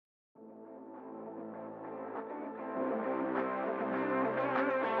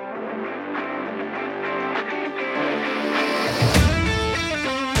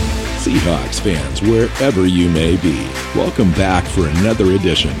Seahawks fans, wherever you may be. Welcome back for another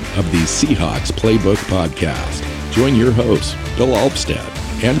edition of the Seahawks Playbook Podcast. Join your host, Bill Alvstad,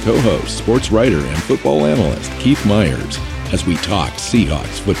 and co-host, sports writer and football analyst Keith Myers, as we talk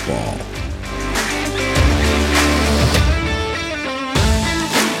Seahawks football.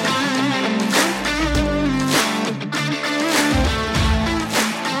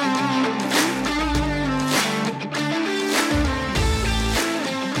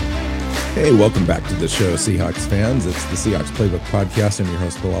 Hey, welcome back to the show, Seahawks fans. It's the Seahawks Playbook Podcast. I'm your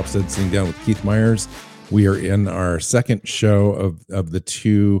host, Bill Alvstad, sitting down with Keith Myers. We are in our second show of the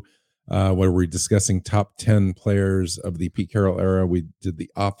two, where we're discussing top 10 players of the Pete Carroll era. We did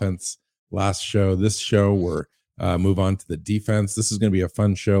the offense last show. This show, we're move on to the defense. This is going to be a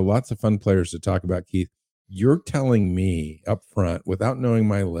fun show. Lots of fun players to talk about, Keith. You're telling me up front, without knowing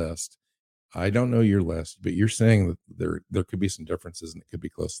my list, I don't know your list, but you're saying that there could be some differences and it could be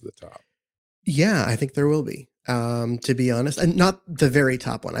close to the top. Yeah, I think there will be, to be honest, and not the very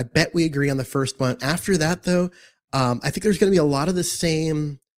top one. I bet we agree on the first one. After that, though, I think there's going to be a lot of the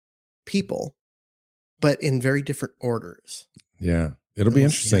same people, but in very different orders. Yeah, it'll be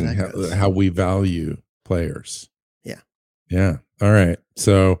interesting how we value players. Yeah. Yeah. All right.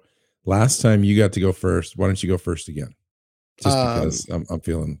 So last time you got to go first. Why don't you go first again? Just because I'm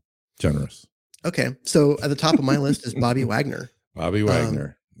feeling generous. Okay. So at the top of my list is Bobby Wagner. Bobby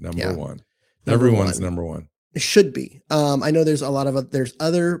Wagner, number one. Everyone's number one. It should be. I know there's a lot of there's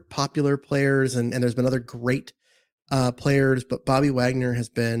other popular players and there's been other great players, but Bobby Wagner has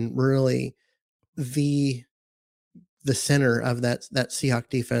been really the center of that Seahawks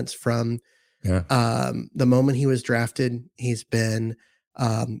defense from the moment he was drafted. He's been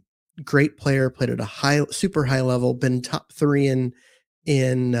great player, played at a super high level, been top 3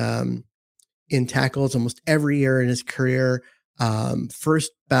 in tackles almost every year in his career.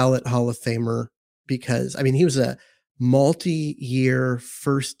 First ballot Hall of Famer, because I mean, he was a multi-year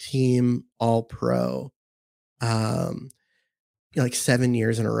first team All-Pro, like 7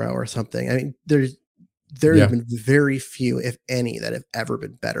 years in a row or something. I mean, there have been very few, if any, that have ever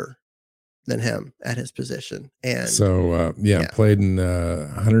been better than him at his position. And so, played in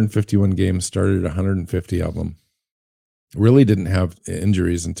 151 games, started 150 of them. Really didn't have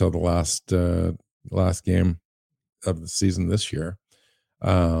injuries until the last game of the season this year,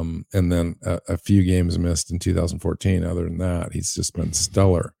 and then a few games missed in 2014. Other than that, he's just been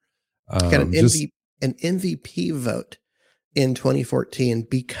stellar. Got an MVP vote in 2014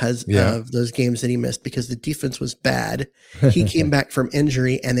 because of those games that he missed, because the defense was bad. He came back from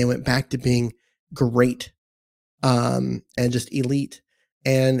injury and they went back to being great, and just elite,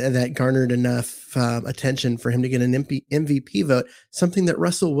 and that garnered enough attention for him to get an MVP vote, something that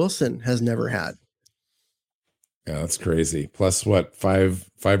Russell Wilson has never had. Yeah, that's crazy. Plus, what, five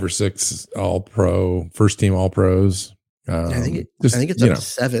or six All-Pro, first team All-Pros. I think it's up to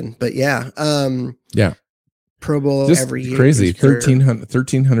 7, but Pro Bowl just every year. Crazy.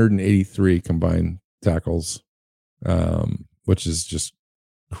 1,383 combined tackles, which is just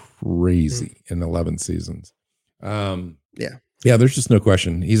crazy in 11 seasons. Yeah, there's just no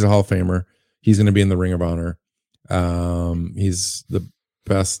question. He's a Hall of Famer. He's going to be in the Ring of Honor. He's the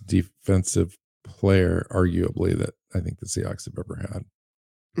best defensive player, arguably, that I think the Seahawks have ever had.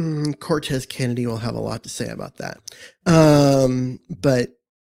 Cortez Kennedy will have a lot to say about that. But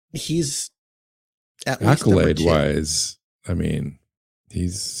he's at least accolade wise, I mean,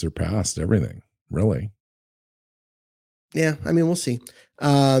 he's surpassed everything, really. Yeah, I mean, we'll see.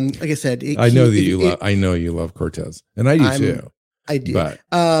 Like I said, I know you love Cortez, and I do too. I do. But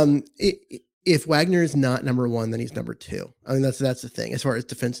if Wagner is not number 1, then he's number 2. I mean, that's the thing as far as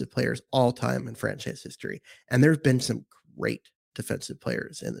defensive players all time in franchise history. And there's been some great defensive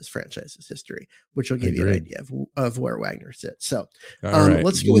players in this franchise's history, which will give you an idea of where Wagner sits. So right.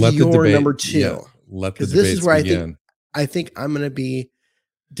 Let's go with your number 2. Yeah. Because this is where begin. I think I'm going to be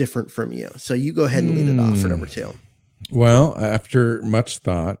different from you. So you go ahead and lead it off for number 2. Well, after much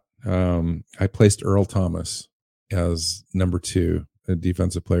thought, I placed Earl Thomas as number 2. A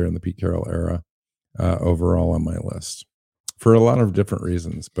defensive player in the Pete Carroll era, overall on my list, for a lot of different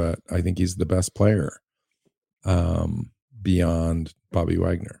reasons, but I think he's the best player beyond Bobby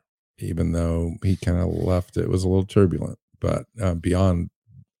Wagner, even though he kind of left. It was a little turbulent, but beyond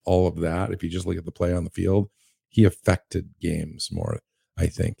all of that, if you just look at the play on the field, he affected games more, I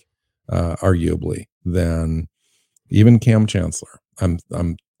think, arguably, than even Cam Chancellor. I'm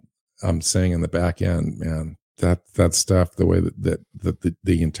saying in the back end, man, that stuff, the way that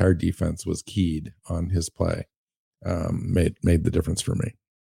the entire defense was keyed on his play, made the difference for me.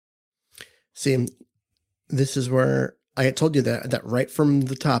 See, this is where I told you that right from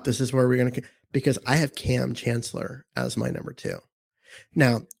the top, this is where we're going to, because I have Cam Chancellor as my number 2.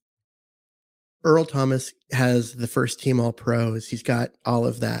 Now, Earl Thomas has the first team all pros. He's got all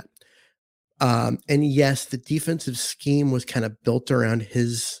of that. And yes, the defensive scheme was kind of built around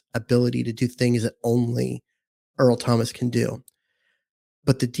his ability to do things that only Earl Thomas can do.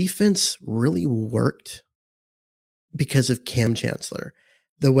 But the defense really worked because of Cam Chancellor.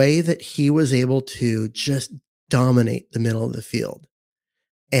 The way that he was able to just dominate the middle of the field.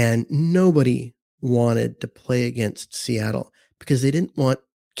 And nobody wanted to play against Seattle because they didn't want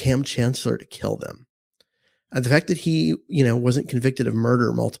Cam Chancellor to kill them. The fact that he, wasn't convicted of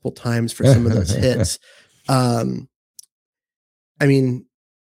murder multiple times for some of those hits.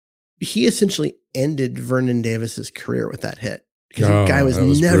 He essentially ended Vernon Davis's career with that hit because the guy was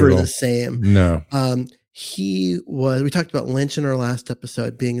never brutal. The same. No. We talked about Lynch in our last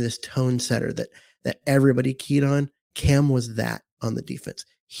episode being this tone setter that everybody keyed on. Cam was that on the defense.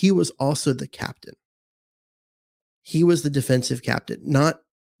 He was also the captain. He was the defensive captain, not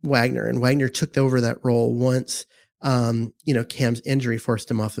Wagner. And Wagner took over that role once, Cam's injury forced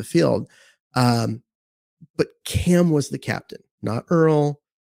him off the field. But Cam was the captain, not Earl,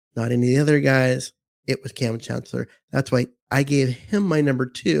 not any of the other guys. It was Cam Chancellor. That's why I gave him my number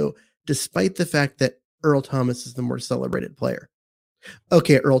 2, despite the fact that Earl Thomas is the more celebrated player.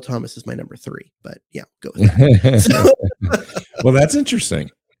 Okay, Earl Thomas is my number 3, but yeah, go with that. Well, that's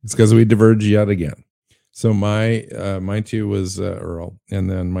interesting. It's because we diverge yet again. So my 2 was Earl, and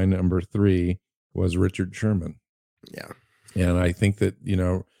then my number 3 was Richard Sherman. Yeah, and I think that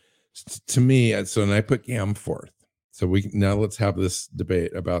to me, and I put Cam 4th. So let's have this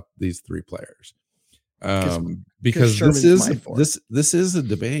debate about these 3 players, because this is a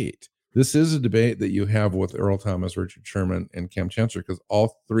debate. This is a debate that you have with Earl Thomas, Richard Sherman, and Cam Chancellor, because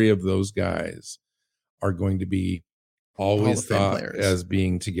all 3 of those guys are going to be always thought as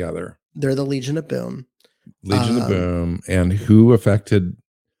being together. They're the Legion of Boom. And who affected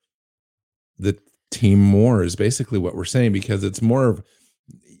the team more is basically what we're saying, because it's more of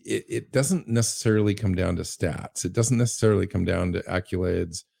it doesn't necessarily come down to stats. It doesn't necessarily come down to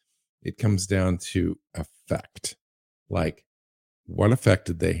accolades. It comes down to effect. Like, what effect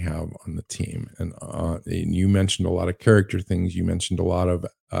did they have on the team? And you mentioned a lot of character things. You mentioned a lot of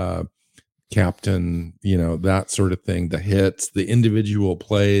captain, that sort of thing. The hits, the individual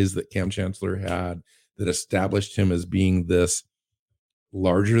plays that Cam Chancellor had that established him as being this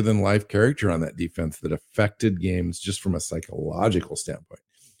larger than life character on that defense that affected games just from a psychological standpoint.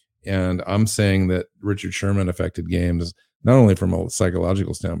 And I'm saying that Richard Sherman affected games not only from a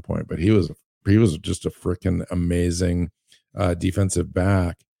psychological standpoint, but he was just a freaking amazing defensive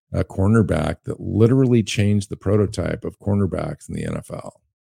back, a cornerback that literally changed the prototype of cornerbacks in the NFL.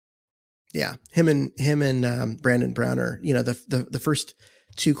 Yeah, him and Brandon Browner, the first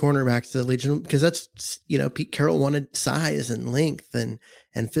 2 cornerbacks of the Legion, because that's, Pete Carroll wanted size and length and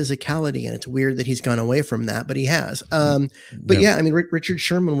physicality, and it's weird that he's gone away from that, but he has. Richard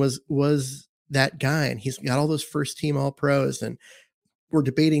Sherman was that guy, and he's got all those first team all pros, and we're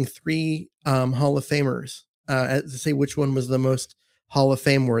debating 3 Hall of Famers to say which one was the most Hall of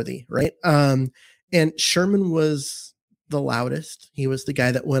Fame worthy, right? And Sherman was the loudest. He was the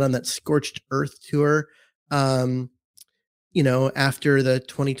guy that went on that Scorched Earth tour, after the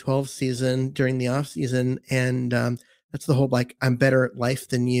 2012 season during the off season. And that's the whole, like, I'm better at life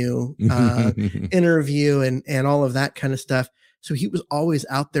than you interview and all of that kind of stuff. So he was always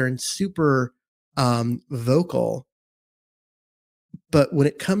out there and super vocal. But when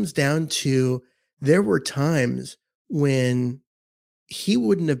it comes down to, there were times when he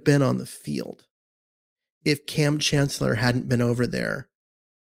wouldn't have been on the field if Cam Chancellor hadn't been over there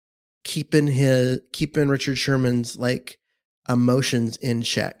keeping Richard Sherman's emotions in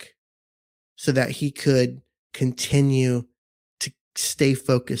check so that he could continue to stay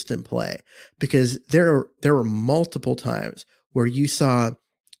focused and play. Because there were multiple times where you saw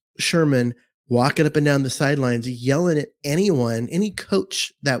Sherman walking up and down the sidelines, yelling at any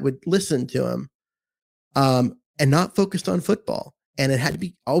coach that would listen to him, and not focused on football. And it had to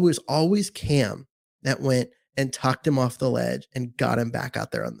be always Cam that went and talked him off the ledge and got him back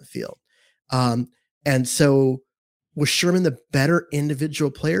out there on the field. And so was Sherman the better individual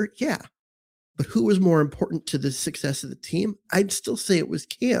player? Yeah. But who was more important to the success of the team? I'd still say it was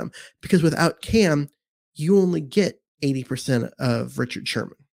Cam, because without Cam, you only get 80% of Richard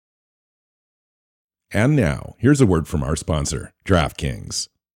Sherman. And now, here's a word from our sponsor, DraftKings.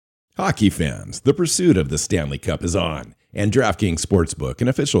 Hockey fans, the pursuit of the Stanley Cup is on, And DraftKings Sportsbook, an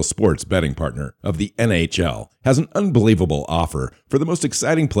official sports betting partner of the NHL, has an unbelievable offer for the most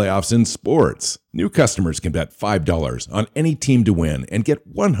exciting playoffs in sports. New customers can bet $5 on any team to win and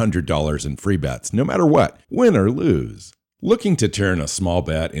get $100 in free bets, no matter what, win or lose. Looking to turn a small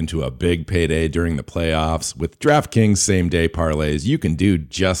bet into a big payday during the playoffs? With DraftKings same-day parlays, you can do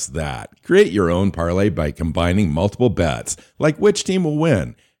just that. Create your own parlay by combining multiple bets, like which team will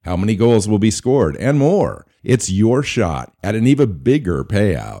win, how many goals will be scored, and more. It's your shot at an even bigger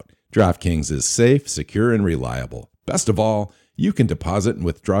payout. DraftKings is safe, secure, and reliable. Best of all, you can deposit and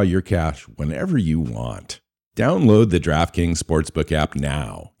withdraw your cash whenever you want. Download the DraftKings Sportsbook app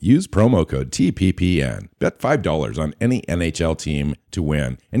now. Use promo code TPPN. Bet $5 on any NHL team to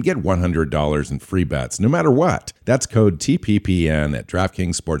win and get $100 in free bets no matter what. That's code TPPN at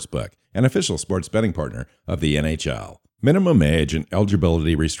DraftKings Sportsbook, an official sports betting partner of the NHL. Minimum age and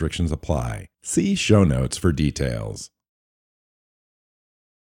eligibility restrictions apply. See show notes for details.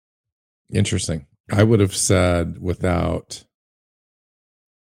 Interesting. I would have said without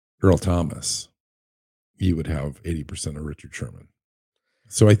Earl Thomas, you would have 80% of Richard Sherman.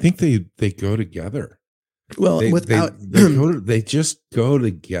 So I think they go together. Well, they just go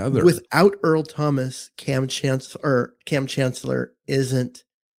together. Without Earl Thomas, Cam Chancellor isn't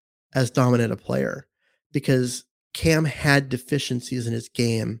as dominant a player because Cam had deficiencies in his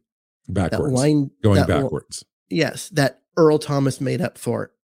game. Backwards. Backwards. Yes, that Earl Thomas made up for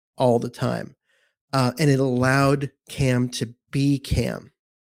it all the time. And it allowed Cam to be Cam.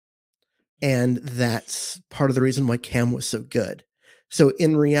 And that's part of the reason why Cam was so good. So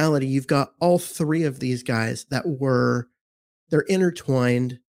in reality, you've got all three of these guys they're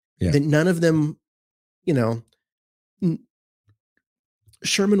intertwined. Yeah. That none of them,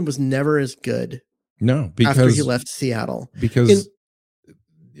 Sherman was never as good. No, because after he left Seattle, because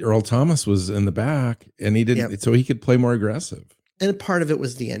Earl Thomas was in the back and he didn't, so he could play more aggressive. And part of it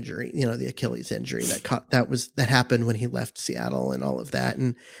was the injury, the Achilles injury that happened when he left Seattle and all of that.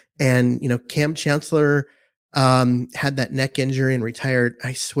 And Cam Chancellor had that neck injury and retired,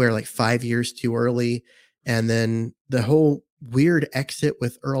 I swear, like 5 years too early. And then the whole weird exit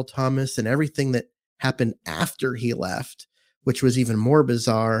with Earl Thomas and everything that happened after he left, which was even more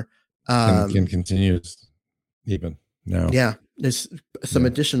bizarre. Can continues even now. Yeah, there's some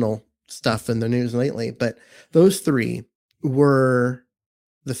additional stuff in the news lately, but those three were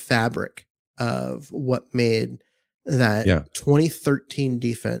the fabric of what made that 2013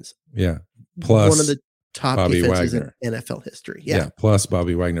 defense. Yeah. Plus one of the top Bobby defenses Wagner in NFL history. Yeah. Plus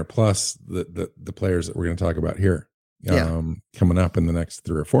Bobby Wagner, plus the players that we're going to talk about here coming up in the next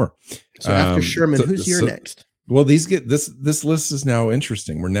 3 or 4. So after Sherman, who's your next? Well, this list is now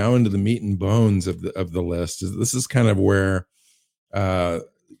interesting. We're now into the meat and bones of the list. This is kind of where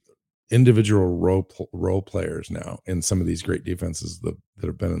individual role players now in some of these great defenses that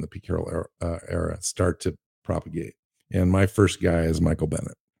have been in the Pete Carroll era start to propagate. And my first guy is Michael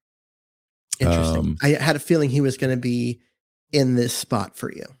Bennett. Interesting. I had a feeling he was going to be in this spot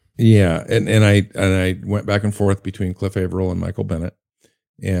for you. Yeah, and I went back and forth between Cliff Averill and Michael Bennett,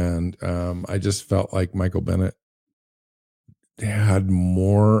 and I just felt like Michael Bennett had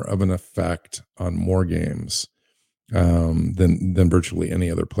more of an effect on more games than virtually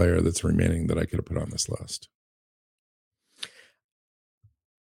any other player that's remaining that I could have put on this list.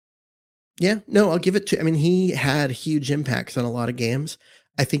 Yeah, no, I'll give it to. I mean, he had huge impacts on a lot of games.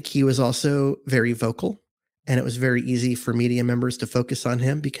 I think he was also very vocal, and it was very easy for media members to focus on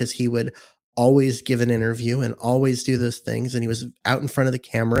him because he would always give an interview and always do those things. And he was out in front of the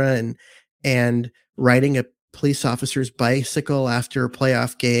camera and riding a police officer's bicycle after a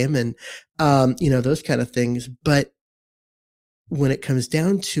playoff game and, those kind of things. But when it comes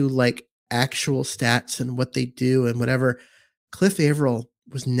down to like actual stats and what they do and whatever, Cliff Averill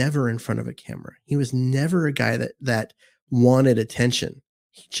was never in front of a camera. He was never a guy that wanted attention.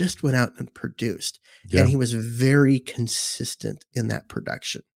 He just went out and produced, and he was very consistent in that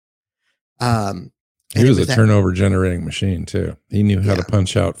production. He was a turnover generating machine too. He knew how to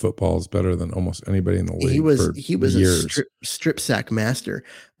punch out footballs better than almost anybody in the league. He was years. A strip sack master.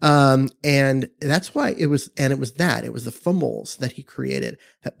 And that's why it was the fumbles that he created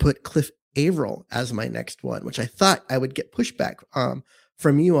that put Cliff Averill as my next one, which I thought I would get pushback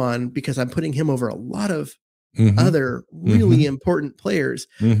from you on because I'm putting him over a lot of other really important players.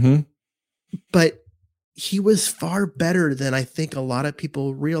 But he was far better than I think a lot of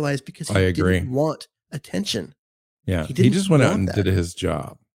people realize because he didn't want attention. Yeah. He just went out and did his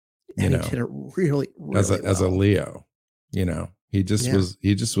job. And he did it really, really as a Leo, he just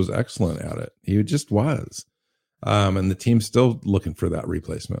was excellent at it. He just was. And the team's still looking for that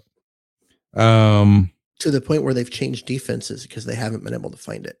replacement. to the point where they've changed defenses because they haven't been able to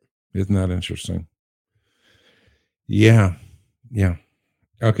find it. Isn't that interesting? Yeah.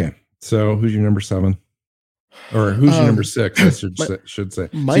 Okay. So who's your number 7? Or who's your number 6? I should say. So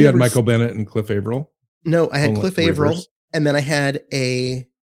you had Michael Bennett and Cliff Averill? No, I had Cliff Averill, and then I had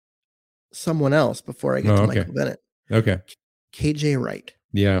someone else before I get to Michael Bennett. Okay. KJ Wright.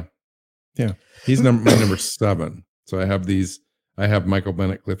 Yeah. He's my number 7. So I have Michael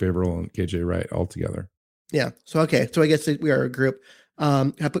Bennett, Cliff Averill, and KJ Wright all together. Yeah. So I guess we are a group.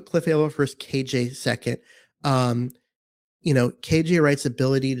 I put Cliff Averill first, KJ second. KJ Wright's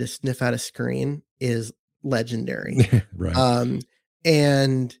ability to sniff out a screen is legendary. Right.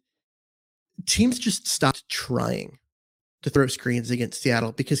 And teams just stopped trying to throw screens against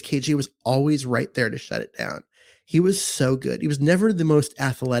Seattle because KJ was always right there to shut it down. He was so good. He was never the most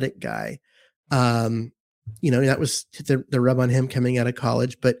athletic guy. That was the rub on him coming out of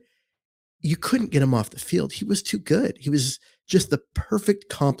college, but you couldn't get him off the field. He was too good. He was just the perfect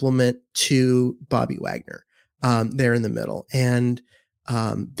complement to Bobby Wagner there in the middle. And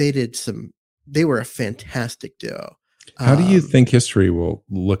they were a fantastic duo. How do you think history will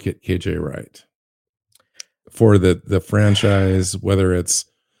look at KJ Wright for the franchise, whether it's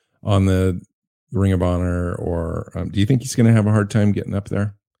on the Ring of Honor or do you think he's going to have a hard time getting up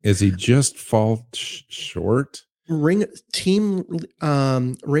there? Is he just fall short? Ring of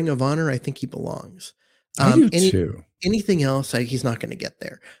Honor, I think he belongs. I do too. Anything else, he's not going to get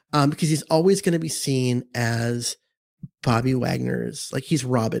there because he's always going to be seen as Bobby Wagner's, like he's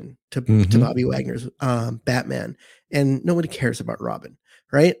Robin to Bobby Wagner's Batman, and nobody cares about Robin,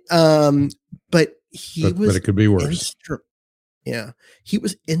 right? But it could be worse. He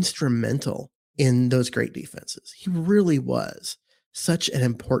was instrumental in those great defenses. He really was such an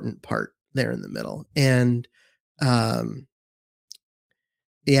important part there in the middle, and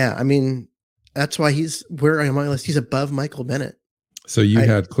that's why he's where on my list. He's above Michael Bennett. So you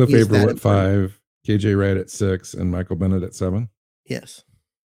had Cliff Averill at 5, KJ Wright at 6, and Michael Bennett at 7? Yes.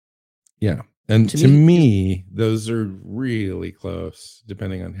 Yeah. And to me, those are really close,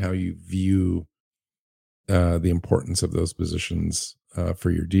 depending on how you view the importance of those positions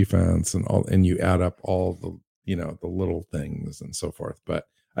for your defense and you add up all the, the little things and so forth. But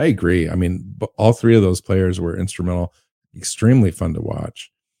I agree. I mean, all 3 of those players were instrumental, extremely fun to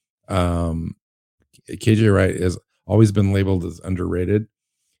watch. KJ Wright has always been labeled as underrated,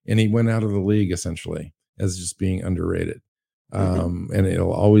 and he went out of the league essentially as just being underrated. And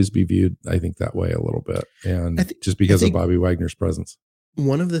it'll always be viewed, I think, that way a little bit, and just because of Bobby Wagner's presence.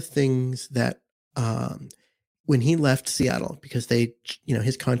 One of the things that when he left Seattle, because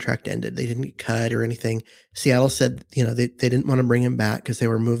his contract ended, they didn't get cut or anything. Seattle said, they didn't want to bring him back because they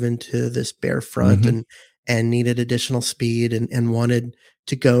were moving to this bare front and needed additional speed and wanted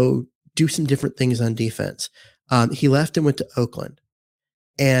to go do some different things on defense. He left and went to Oakland,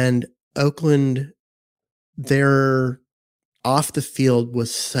 and Oakland, their off the field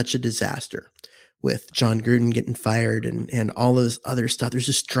was such a disaster with John Gruden getting fired and all this other stuff. There's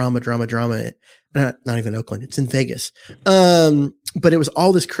just drama. Not even Oakland. It's in Vegas. But it was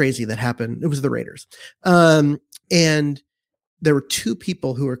all this crazy that happened. It was the Raiders. And there were 2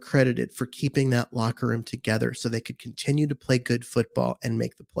 people who were credited for keeping that locker room together so they could continue to play good football and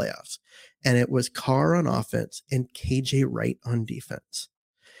make the playoffs. And it was Carr on offense and KJ Wright on defense.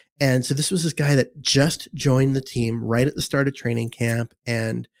 And so this was this guy that just joined the team right at the start of training camp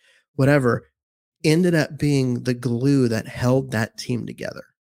and whatever, ended up being the glue that held that team together,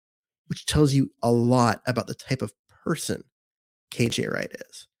 which tells you a lot about the type of person KJ Wright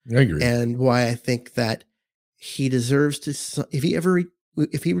is. I agree. And why I think that he deserves to,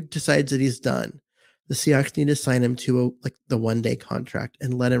 if he decides that he's done, the Seahawks need to sign him to the 1-day contract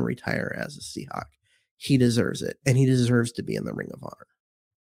and let him retire as a Seahawk. He deserves it. And he deserves to be in the Ring of Honor.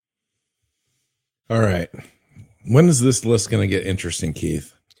 All right. When is this list going to get interesting,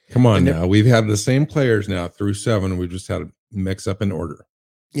 Keith? Come on now. We've had the same players now through 7. We've just had to mix up in order.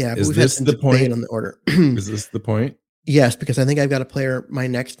 Yeah. Is this the point on the order? Is this the point? Yes, because I think I've got a player, my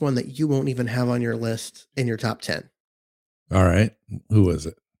next one, that you won't even have on your list in your top 10. All right. Who is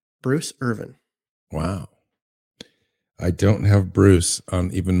it? Bruce Irvin. Wow. I don't have Bruce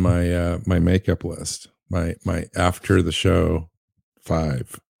on even my my makeup list. My after the show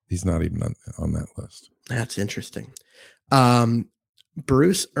 5. He's not even on that list. That's interesting.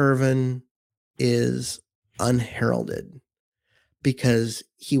 Bruce Irvin is unheralded because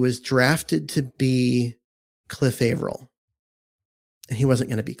he was drafted to be Cliff Averill, and he wasn't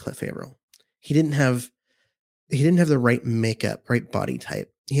going to be Cliff Averill. He didn't have the right makeup, right body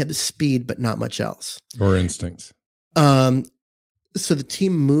type. He had the speed, but not much else. Or instincts. So the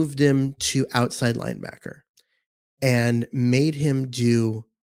team moved him to outside linebacker and made him do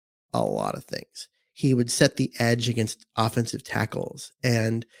a lot of things. He would set the edge against offensive tackles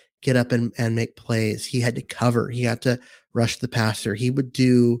and get up and make plays. He had to cover. He had to rush the passer. He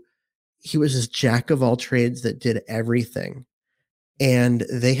was this jack of all trades that did everything. And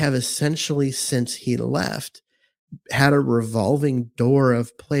they have essentially, since he left, had a revolving door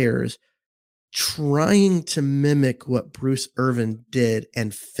of players trying to mimic what Bruce Irvin did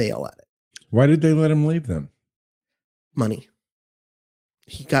and fail at it. Why did they let him leave then? Money.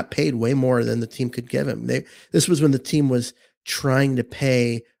 He got paid way more than the team could give him. This was when the team was trying to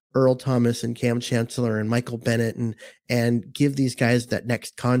pay Earl Thomas and Cam Chancellor and Michael Bennett and give these guys that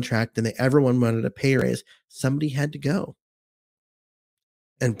next contract, and everyone wanted a pay raise. Somebody had to go.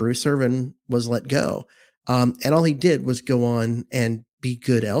 And Bruce Irvin was let go. And all he did was go on and be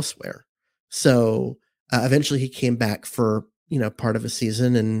good elsewhere. So eventually he came back for, part of a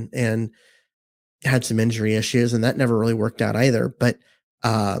season and had some injury issues, and that never really worked out either. But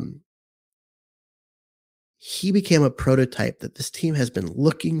he became a prototype that this team has been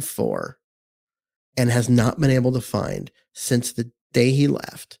looking for and has not been able to find since the day he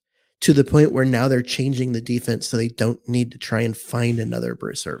left, to the point where now they're changing the defense so they don't need to try and find another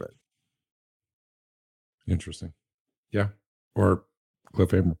Bruce Irvin. Interesting. Yeah. Or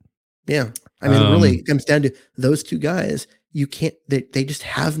Cliff Avril. Yeah. I mean, really, it comes down to those two guys. You can't, they just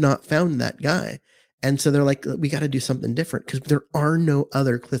have not found that guy. And so they're like, we got to do something different because there are no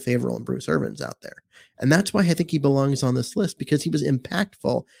other Cliff Avril and Bruce Irvins out there. And that's why I think he belongs on this list, because he was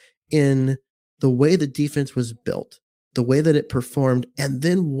impactful in the way the defense was built, the way that it performed, and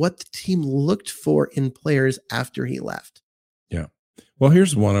then what the team looked for in players after he left. Yeah. Well,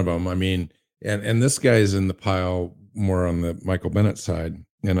 here's one of them. I mean, and this guy is in the pile more on the Michael Bennett side.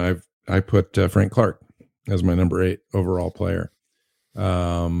 And I put Frank Clark as my number 8 overall player.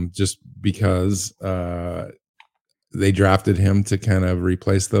 Just because they drafted him to kind of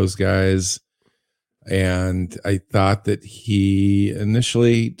replace those guys. And I thought that he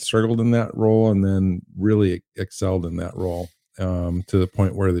initially struggled in that role and then really excelled in that role, to the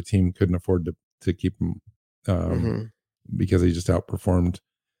point where the team couldn't afford to keep him because he just outperformed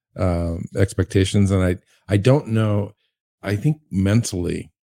expectations. And I don't know. I think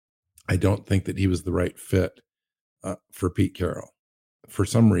mentally, I don't think that he was the right fit for Pete Carroll. For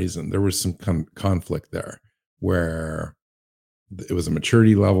some reason, there was some conflict there where it was a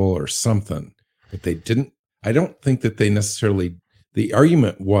maturity level or something, but I don't think that they necessarily, the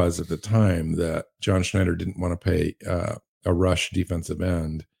argument was at the time that John Schneider didn't want to pay a rush defensive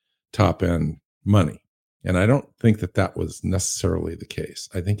end, top end money. And I don't think that was necessarily the case.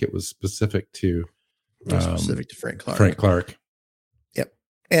 I think it was specific to Frank Clark. Frank Clark. Yep.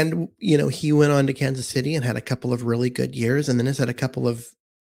 And, he went on to Kansas City and had a couple of really good years, and then has had a couple of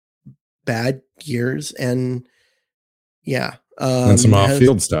bad years. And yeah. And some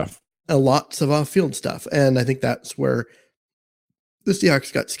off-field stuff. Lots of off-field stuff. And I think that's where the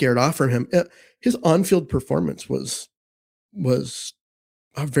Seahawks got scared off from him. His on-field performance was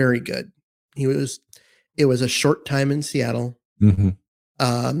very good. It was a short time in Seattle.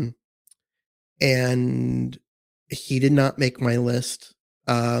 And he did not make my list,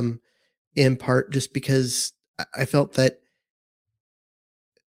 in part just because I felt that,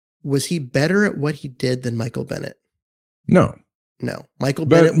 was he better at what he did than Michael Bennett? No. Michael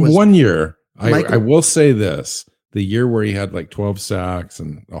Bennett was 1 year. I will say this, the year where he had like 12 sacks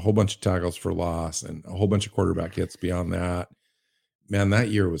and a whole bunch of tackles for loss and a whole bunch of quarterback hits beyond that, man, that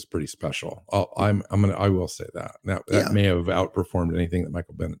year was pretty special. I will say that may have outperformed anything that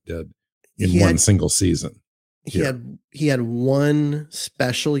Michael Bennett did in one single season. He had one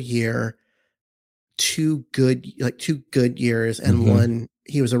special year, two good years, and one,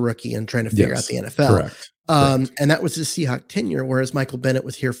 he was a rookie and trying to figure out the NFL. Correct. And that was his Seahawk tenure, whereas Michael Bennett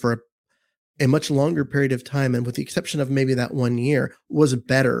was here for a much longer period of time, and with the exception of maybe that 1 year, was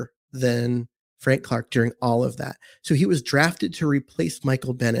better than Frank Clark during all of that. So he was drafted to replace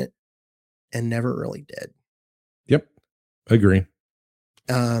Michael Bennett and never really did. Yep. Agree.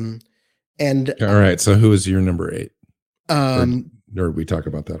 And all right. So who is your number 8? Or did we talk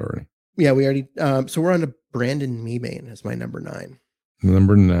about that already? Yeah, we already. So we're on to Brandon Mebane as my number 9.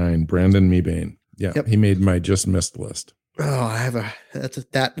 Number 9, Brandon Mebane. Yeah, yep. He made my just missed list. Oh,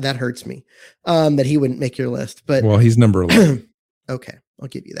 that hurts me. That he wouldn't make your list, but he's number 11. Okay, I'll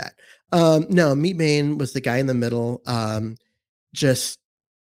give you that. No, Mebane was the guy in the middle. Just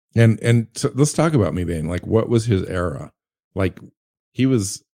and so let's talk about Mebane. Like, what was his era? Like, he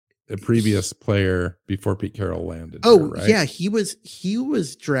was a previous player before Pete Carroll landed. Right? Yeah, he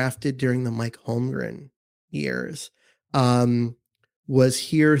was drafted during the Mike Holmgren years. was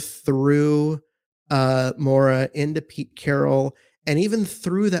here through Mora into Pete Carroll, and even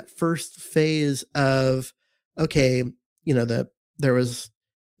through that first phase of, okay, there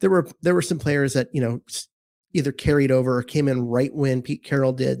were some players that either carried over or came in right when Pete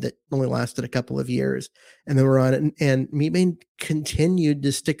Carroll did, that only lasted a couple of years, and then we're on it. And Mebane continued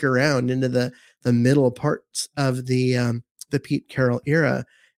to stick around into the middle parts of the Pete Carroll era,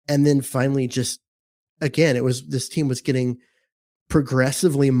 and then finally, just again, this team was getting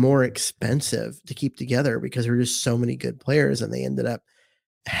progressively more expensive to keep together because there were just so many good players, and they ended up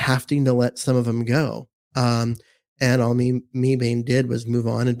having to let some of them go. And all Mebane did was move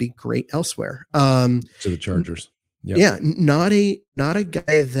on and be great elsewhere. To the Chargers. Yep. Yeah. Not a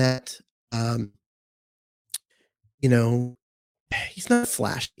guy that, he's not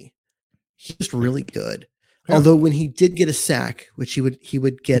flashy. He's just really good. Yeah. Although when he did get a sack, which he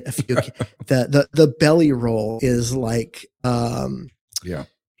would get a few, the belly roll is like, yeah.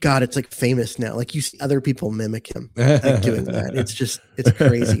 God, it's like famous now. Like you see other people mimic him like doing that. It's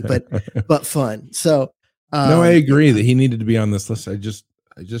crazy, but fun. So, no, I agree that he needed to be on this list. I just,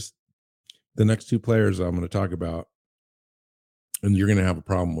 the next two players I'm going to talk about, and you're going to have a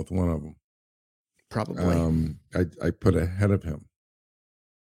problem with one of them. Probably. I put ahead of him,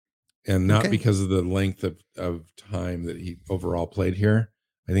 and not because of the length of time that he overall played here.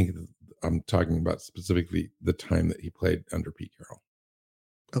 I think I'm talking about specifically the time that he played under Pete Carroll.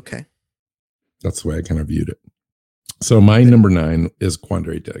 Okay. That's the way I kind of viewed it. So my number 9 is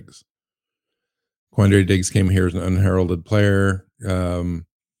Quandre Diggs. Quandre Diggs came here as an unheralded player.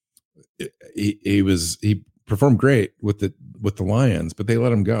 He performed great with the Lions, but they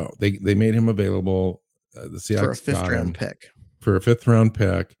let him go. They made him available. The Seahawks for a 5th round pick. For a 5th round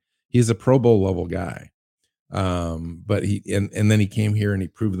pick. He's a Pro Bowl level guy. But he then he came here and he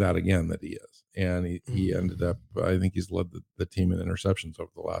proved that again that he is. And he ended up, I think he's led the team in interceptions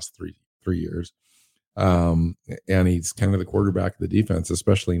over the last three years. And he's kind of the quarterback of the defense,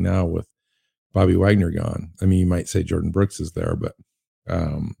 especially now with Bobby Wagner gone. I mean, you might say Jordan Brooks is there, but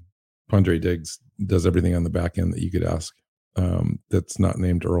Quandre Diggs does everything on the back end that you could ask that's not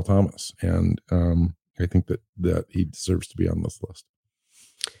named Earl Thomas. And I think that he deserves to be on this list.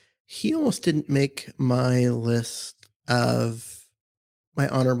 He almost didn't make my list of my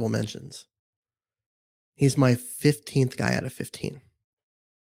honorable mentions. He's my 15th guy out of 15.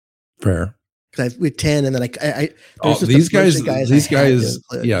 Fair. Because with 10, and then these guys,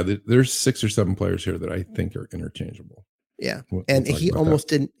 yeah, there's 6 or 7 players here that I think are interchangeable. Yeah, and he almost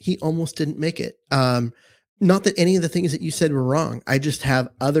didn't make it. Not that any of the things that you said were wrong. I just have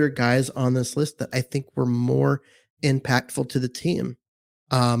other guys on this list that I think were more impactful to the team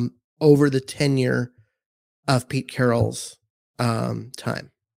over the tenure of Pete Carroll's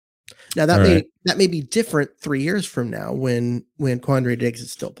time. Now that may be different 3 years from now when Quandre Diggs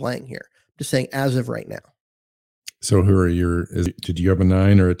is still playing here. I'm just saying as of right now. So who are did you have a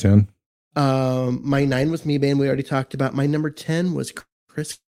 9 or a 10? My 9 was Mebane. We already talked about. My number 10 was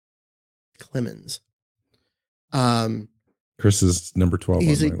Chris Clemons. Chris is number 12 on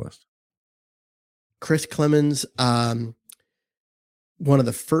my list. Chris Clemons, one of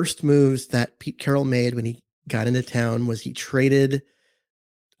the first moves that Pete Carroll made when he got into town was he traded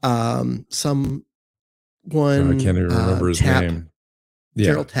someone. I can't even remember his name.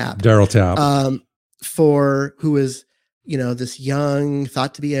 Yeah. Daryl Tapp. For who was, this young,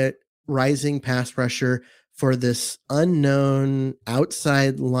 thought to be a rising pass rusher, for this unknown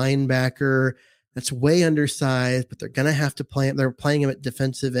outside linebacker that's way undersized, but they're going to have to play him. They're playing him at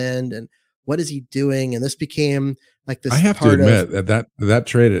defensive end. And what is he doing? And this became like this. I have to admit that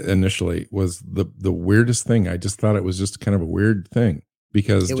trade initially was the weirdest thing. I just thought it was just kind of a weird thing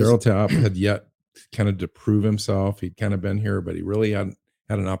because Daryl Tapp had yet kind of to prove himself. He'd kind of been here, but he really hadn't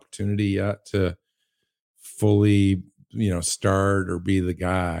had an opportunity yet to fully, start or be the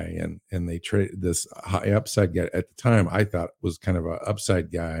guy. And they traded this high upside guy at the time. I thought was kind of an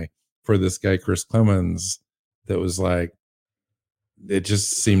upside guy for this guy, Chris Clemons, that was like, it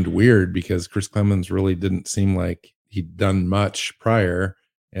just seemed weird because Chris Clemons really didn't seem like he'd done much prior.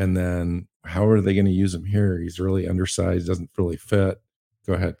 And then how are they going to use him here? He's really undersized, doesn't really fit.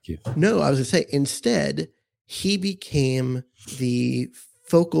 Go ahead, Keith. No, I was going to say, instead, he became the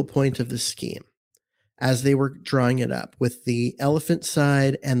focal point of the scheme as they were drawing it up with the elephant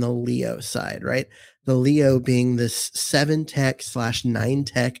side and the Leo side, right? The Leo being this 7-tech /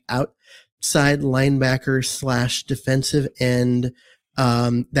 9-tech outside linebacker / defensive end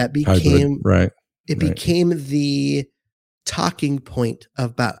that became hybrid, It became the talking point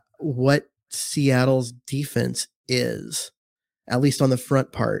about what Seattle's defense is, at least on the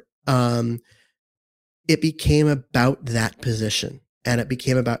front part. It became about that position. and it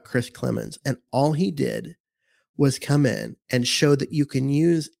became about Chris Clemons. And all he did was come in and show that you can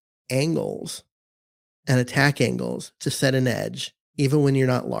use angles and attack angles to set an edge, even when you're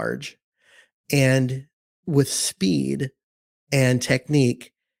not large. And with speed and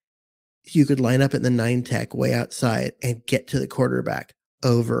technique, you could line up at the 9-tech way outside and get to the quarterback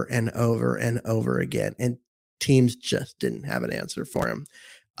over and over and over again. And teams just didn't have an answer for him.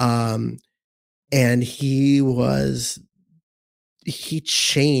 And he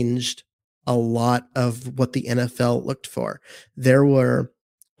changed a lot of what the NFL looked for.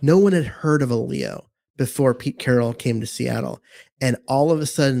 No one had heard of a Leo before Pete Carroll came to Seattle. And all of a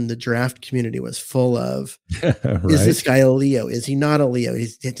sudden the draft community was full of, right? Is this guy a Leo? Is he not a Leo?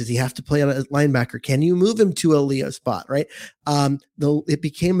 Does he have to play on a linebacker? Can you move him to a Leo spot? Right. It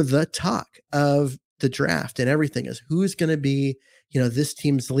became the talk of the draft and everything is who's going to be, this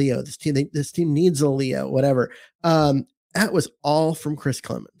team's Leo, this team needs a Leo, whatever. That was all from Chris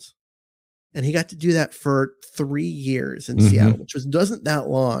Clemons. And he got to do that for 3 years in Seattle, which wasn't that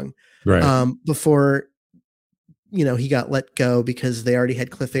long, right? Before, he got let go because they already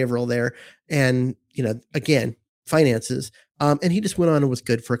had Cliff Averill there. And, again, finances. And he just went on and was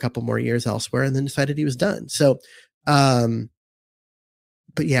good for a couple more years elsewhere and then decided he was done. So, but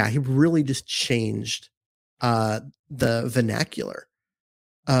yeah, he really just changed the vernacular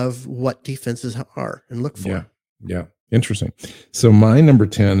of what defenses are and look for. Yeah. Interesting. So my number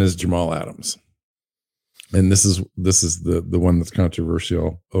 10 is Jamal Adams. And this is the one that's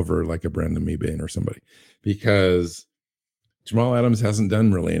controversial over like a Brandon Mebane or somebody, because Jamal Adams hasn't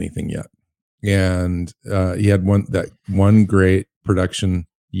done really anything yet. And he had one great production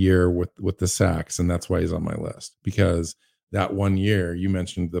year with the sacks, and that's why he's on my list, because that 1 year you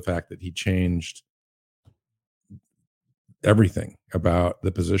mentioned the fact that he changed everything about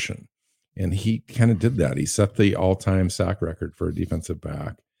the position. And he kind of did that. He set the all-time sack record for a defensive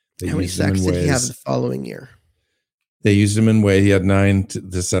back. How many sacks did he have the following year? They used him in Wade. He had 9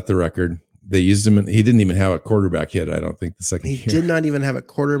 to set the record. They used him he didn't even have a quarterback hit, I don't think, the second year. He did not even have a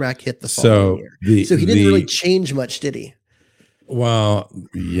quarterback hit the following year. So he didn't really change much, did he? Well,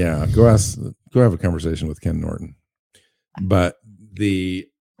 yeah. Go have a conversation with Ken Norton. But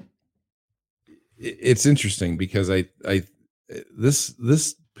it's interesting because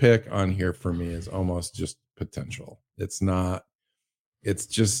this pick on here for me is almost just potential. It's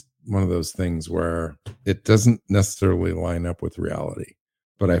just one of those things where it doesn't necessarily line up with reality,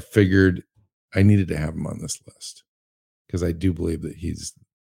 but I figured I needed to have him on this list because I do believe that he's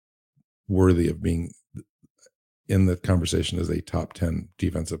worthy of being in the conversation as a top 10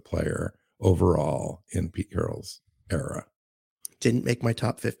 defensive player overall in Pete Carroll's era. Didn't make my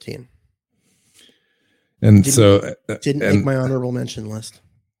top 15. And didn't make my honorable mention list.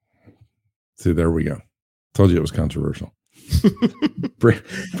 So there we go. Told you it was controversial.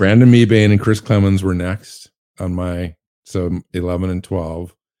 Brandon Mebane and Chris Clemons were next on my 11 and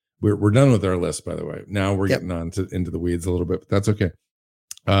 12. We're done with our list, by the way. Now we're getting on into the weeds a little bit, but that's okay.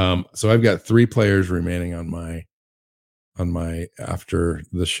 So I've got 3 players remaining on my after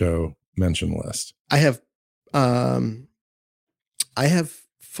the show mention list. I have 4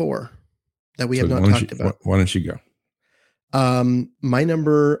 that we have not talked about. Why don't you go? My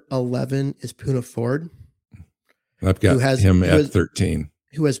number 11 is Poona Ford. I've got him at 13.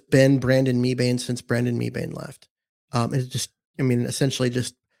 Who has been Brandon Mebane since Brandon Mebane left. Essentially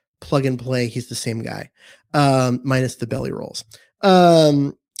just plug and play. He's the same guy, minus the belly rolls.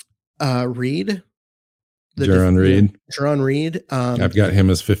 Reed. Jaron Reed. Jaron Reed. I've got him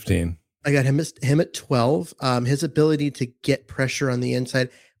as 15. I got him at 12. His ability to get pressure on the inside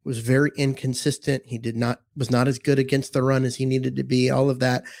was very inconsistent. He was not as good against the run as he needed to be, all of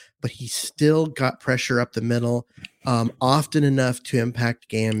that, but he still got pressure up the middle, often enough to impact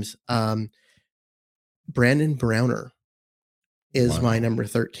games. Brandon Browner is my number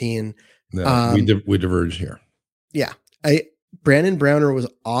 13. No, we diverge here. Yeah. Brandon Browner was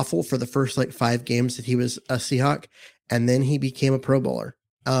awful for the first 5 games that he was a Seahawk, and then he became a Pro Bowler.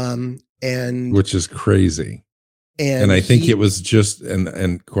 And which is crazy. And I think it was just,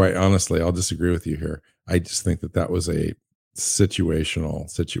 and quite honestly, I'll disagree with you here. I just think that was a situational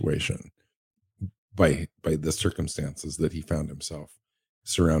situation by the circumstances that he found himself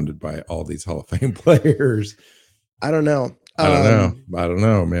surrounded by all these Hall of Fame players. I don't know. I don't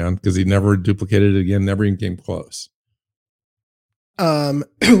know, man, because he never duplicated it again, never even came close.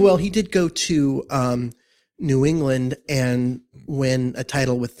 Well, he did go to New England and win a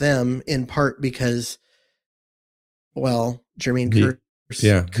title with them, in part because, Jermaine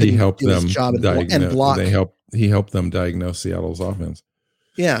Kearse he helped them job and block. He helped them diagnose Seattle's offense.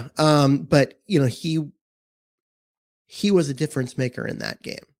 Yeah, but he he was a difference maker in that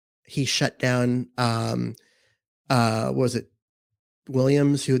game. He shut down, was it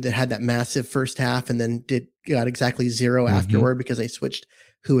Williams, who had that massive first half and then got exactly 0 afterward because they switched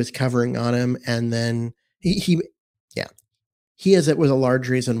who was covering on him. And then he was a large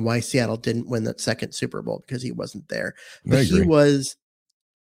reason why Seattle didn't win that second Super Bowl, because he wasn't there. But he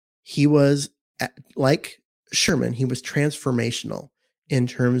was like Sherman. He was transformational in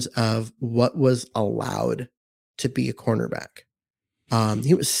terms of what was allowed to be a cornerback.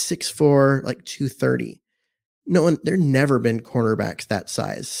 He was 6'4", like 230. There never been cornerbacks that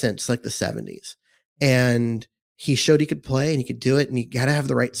size since like the 70s. And he showed he could play and he could do it, and you got to have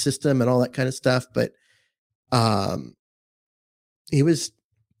the right system and all that kind of stuff. But he was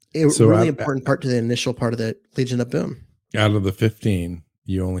a really important part to the initial part of the Legion of Boom. Out of the 15,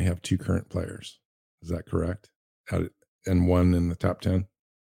 you only have 2 current players. Is that correct? And 1 in the top 10?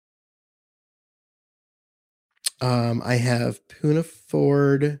 I have Poona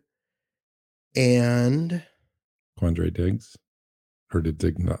Ford and Quandre Diggs. Or did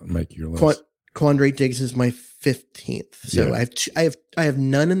Diggs not make your list? Quandre Diggs is my 15th. So yeah. I have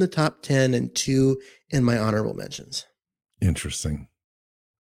none in the top 10 and 2 in my honorable mentions. Interesting.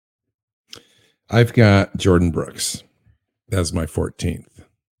 I've got Jordan Brooks as my 14th.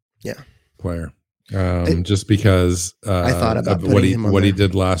 Player. Just because I thought about what he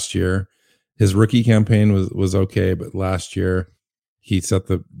did last year. His rookie campaign was okay, but last year he set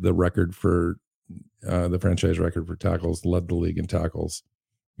the record for the franchise record for tackles, led the league in tackles,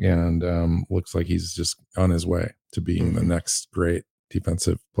 and looks like he's just on his way to being the next great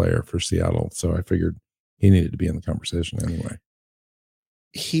defensive player for Seattle. So I figured he needed to be in the conversation anyway.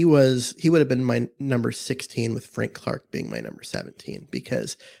 He would have been my number 16 with Frank Clark being my number 17,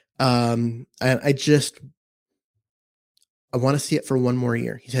 because I want to see it for one more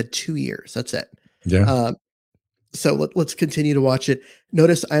year. He's had 2 years. That's it. Yeah. So let's continue to watch it.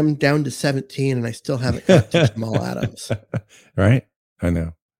 Notice I'm down to 17 and I still haven't got to Jamal Adams. Right. I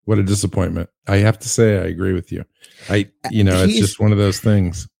know. What a disappointment. I have to say, I agree with you. It's just one of those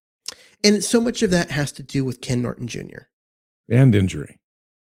things. And so much of that has to do with Ken Norton Jr. And injury.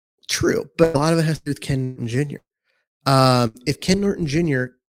 True. But a lot of it has to do with Ken Norton Jr. If Ken Norton Jr.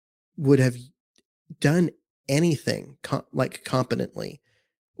 would have done anything competently,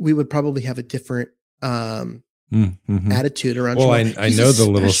 we would probably have a different attitude around. Well, I know the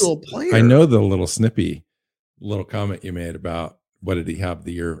little player. I know the little snippy little comment you made about what did he have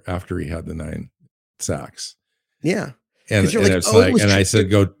the year after he had the 9 sacks. Yeah, and it's and I said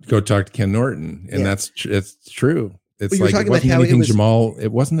go talk to Ken Norton, and it's true. It's like it wasn't anything Jamal.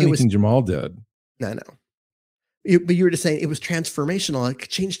 It wasn't anything Jamal did. No. But you were just saying it was transformational. It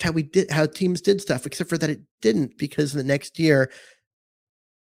changed how teams did stuff, except for that it didn't, because the next year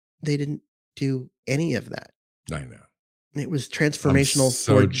they didn't do any of that. I know. It was transformational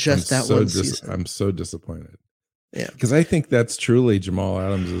for just that one season. I'm so disappointed. Yeah. Because I think that's truly Jamal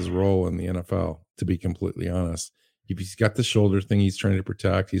Adams' role in the NFL, to be completely honest. He's got the shoulder thing he's trying to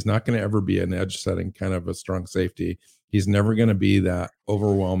protect. He's not going to ever be an edge setting kind of a strong safety. He's never going to be that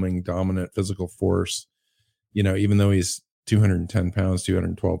overwhelming, dominant physical force. Even though he's 210 pounds,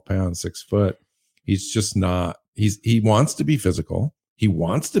 212 pounds, 6 foot, he's just not, he wants to be physical. He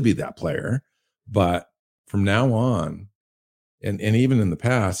wants to be that player, but from now on, and even in the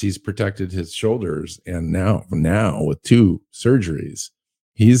past, he's protected his shoulders. And now with 2 surgeries,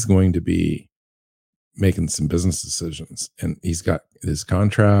 he's going to be making some business decisions, and he's got his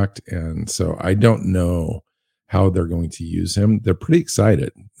contract. And so I don't know how they're going to use him. They're pretty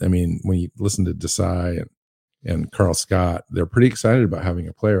excited. I mean, when you listen to Desai and Carl Scott, they're pretty excited about having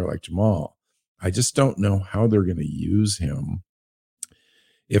a player like Jamal. I just don't know how they're going to use him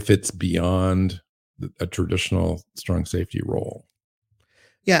if it's beyond a traditional strong safety role.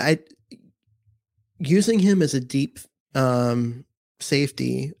 Yeah, using him as a deep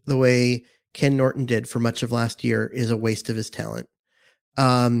safety the way Ken Norton did for much of last year is a waste of his talent.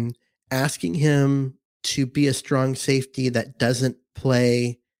 Asking him to be a strong safety that doesn't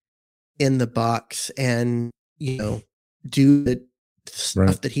play in the box and do the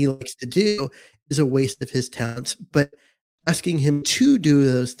stuff that he likes to do is a waste of his talents. But asking him to do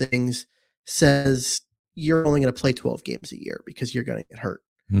those things says you're only going to play 12 games a year because you're going to get hurt.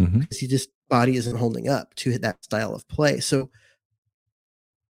 Because he just body isn't holding up to that style of play. So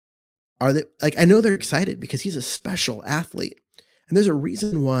are they I know they're excited because he's a special athlete, and there's a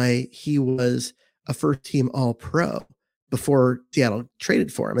reason why he was a first team All-Pro before Seattle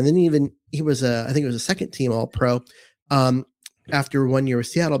traded for him. And then he was I think it was a second team All-Pro after 1 year with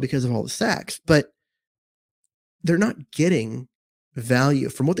Seattle because of all the sacks, but they're not getting value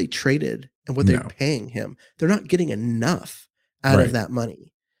from what they traded and what they're No. paying him. They're not getting enough out of Right. that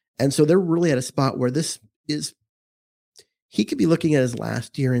money. And so they're really at a spot where he could be looking at his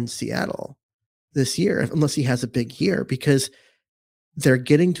last year in Seattle this year, unless he has a big year, because they're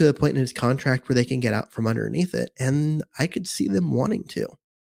getting to a point in his contract where they can get out from underneath it. And I could see them wanting to.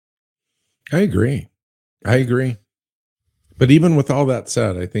 I agree. But even with all that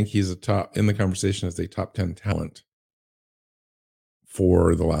said, I think he's in the conversation as a top 10 talent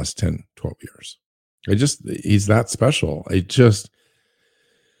for the last 10, 12 years. He's that special. If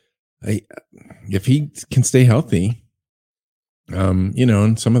he can stay healthy,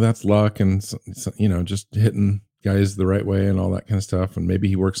 and some of that's luck and, just hitting guys the right way and all that kind of stuff. And maybe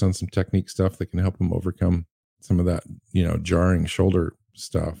he works on some technique stuff that can help him overcome some of that, jarring shoulder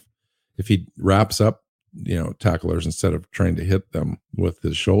stuff. If he wraps up, tacklers instead of trying to hit them with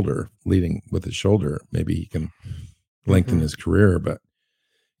his shoulder, leading with his shoulder, maybe he can lengthen his career. But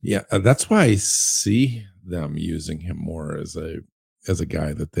yeah, that's why I see them using him more as a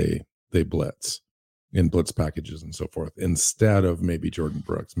guy that they blitz in blitz packages and so forth, instead of maybe Jordan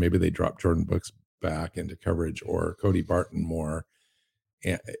Brooks. Maybe they drop Jordan Brooks back into coverage, or Cody Barton more,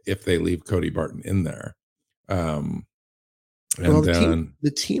 if they leave Cody Barton in there. The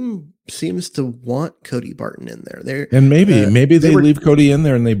team seems to want Cody Barton in there. Maybe they leave Cody in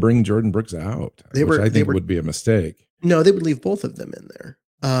there and they bring Jordan Brooks out, which I think would be a mistake. No, they would leave both of them in there.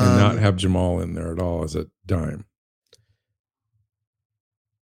 And not have Jamal in there at all as a dime.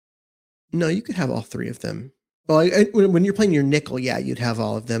 No, you could have all three of them. Well, when you're playing your nickel, yeah, you'd have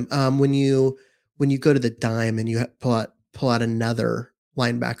all of them. When you go to the dime and you pull out another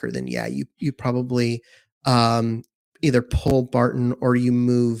linebacker, then yeah, you probably either pull Barton or you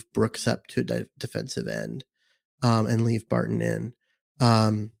move Brooks up to defensive end and leave Barton in.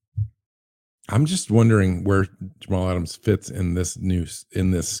 I'm just wondering where Jamal Adams fits in this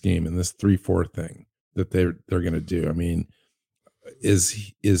scheme, in this 3-4 thing that they're going to do. I mean,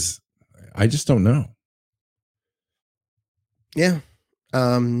 I just don't know. Yeah,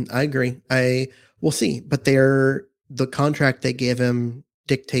 I agree. We'll see, but the contract they gave him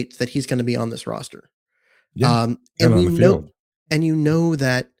dictates that he's going to be on this roster. Yeah, and we know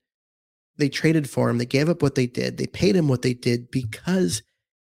that they traded for him. They gave up what they did. They paid him what they did because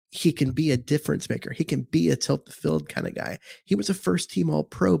he can be a difference maker. He can be a tilt the field kind of guy. He was a first team All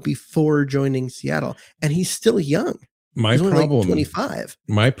Pro before joining Seattle, and he's still young. He's only like 25.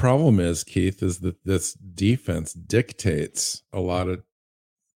 My problem is, Keith, is that this defense dictates a lot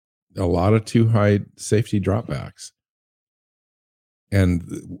of too high safety dropbacks,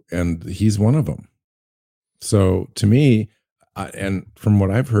 and he's one of them. So to me, and from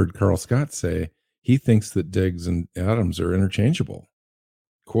what I've heard Carl Scott say, he thinks that Diggs and Adams are interchangeable,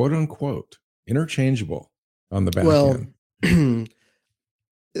 quote unquote, interchangeable on the back end.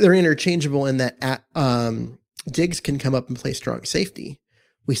 They're interchangeable in that Diggs can come up and play strong safety.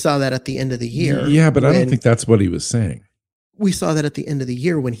 We saw that at the end of the year. Yeah, but I don't think that's what he was saying. We saw that at the end of the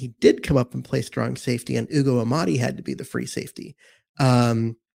year when he did come up and play strong safety, and Ugo Amadi had to be the free safety.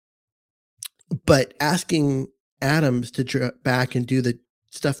 But asking Adams to drop back and do the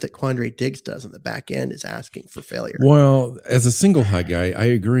stuff that Quandre Diggs does on the back end is asking for failure. Well, as a single high guy, I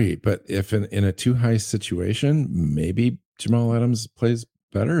agree. But if in a too high situation, maybe Jamal Adams plays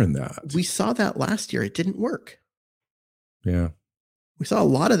better in that. We saw that last year. It didn't work. Yeah. We saw a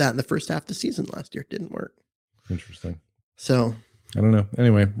lot of that in the first half of the season last year. It didn't work. Interesting. So I don't know.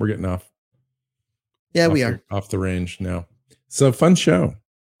 Anyway, we're getting off. Yeah, we are. Off the range now. So fun show.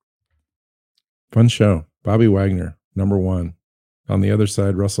 Bobby Wagner, number 1. On the other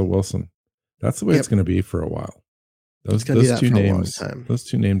side, Russell Wilson. That's the way it's going to be for a while. Those two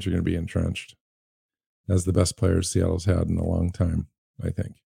names are going to be entrenched as the best players Seattle's had in a long time, I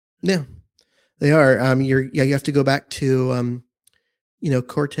think. Yeah, they are. You have to go back to,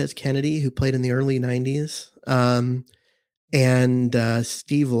 Cortez Kennedy, who played in the early 90s, and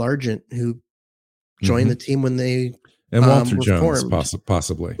Steve Largent, who joined the team when they and Walter Jones,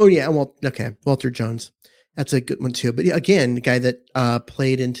 possibly. Oh yeah, well, okay, Walter Jones. That's a good one too. But again, the guy that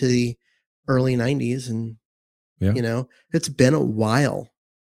played into the early 90s, and it's been a while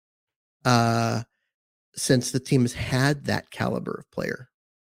since the team has had that caliber of player.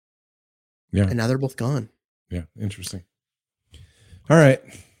 Yeah. And now they're both gone. Yeah, interesting. All right,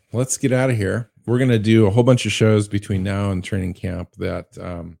 let's get out of here. We're going to do a whole bunch of shows between now and training camp that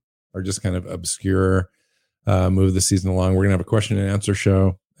are just kind of obscure, move the season along. We're going to have a question and answer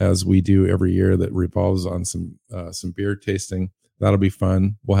show, as we do every year, that revolves on some beer tasting. That'll be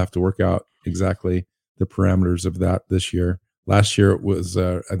fun. We'll have to work out exactly the parameters of that this year. Last year it was,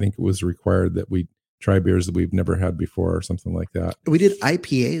 I think it was required that we try beers that we've never had before or something like that. We did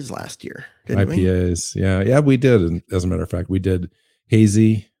IPAs last year, didn't we? IPAs, yeah, we did. And as a matter of fact, we did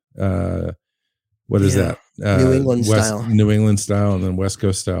hazy. What is that? New England style. New England style, and then West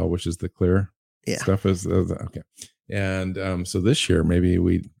Coast style, which is the clear stuff. Is okay. And so this year, maybe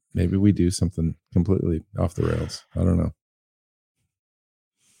we do something completely off the rails. I don't know.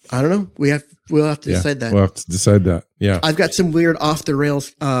 We'll have to decide that. We'll have to decide that. Yeah. I've got some weird off the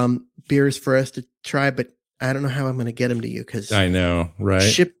rails beers for us to try, but I don't know how I'm going to get them to you because I know, right?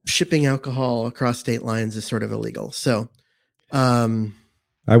 Shipping alcohol across state lines is sort of illegal. So,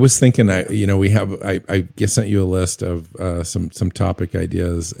 I was thinking, I sent you a list of some topic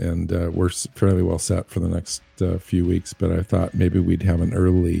ideas, and we're fairly well set for the next few weeks. But I thought maybe we'd have an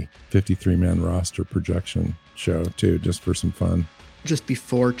early 53-man roster projection show too, just for some fun. Just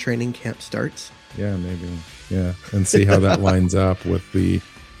before training camp starts. Yeah, maybe. Yeah, and see how that lines up with the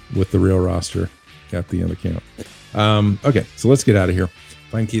real roster at the end of camp. Okay, so let's get out of here.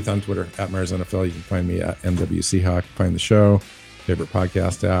 Find Keith on Twitter at Myers NFL. You can find me at MW Seahawk. Find the show, favorite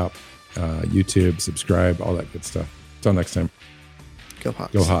podcast app, YouTube, subscribe, all that good stuff. Until next time. Go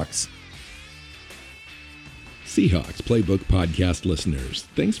Hawks. Go Hawks. Seahawks Playbook Podcast listeners,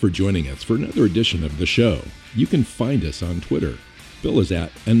 thanks for joining us for another edition of the show. You can find us on Twitter. Bill is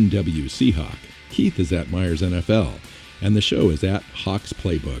at NW Seahawk, Keith is at Myers NFL, and the show is at Hawks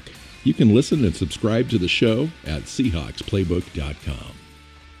Playbook. You can listen and subscribe to the show at SeahawksPlaybook.com.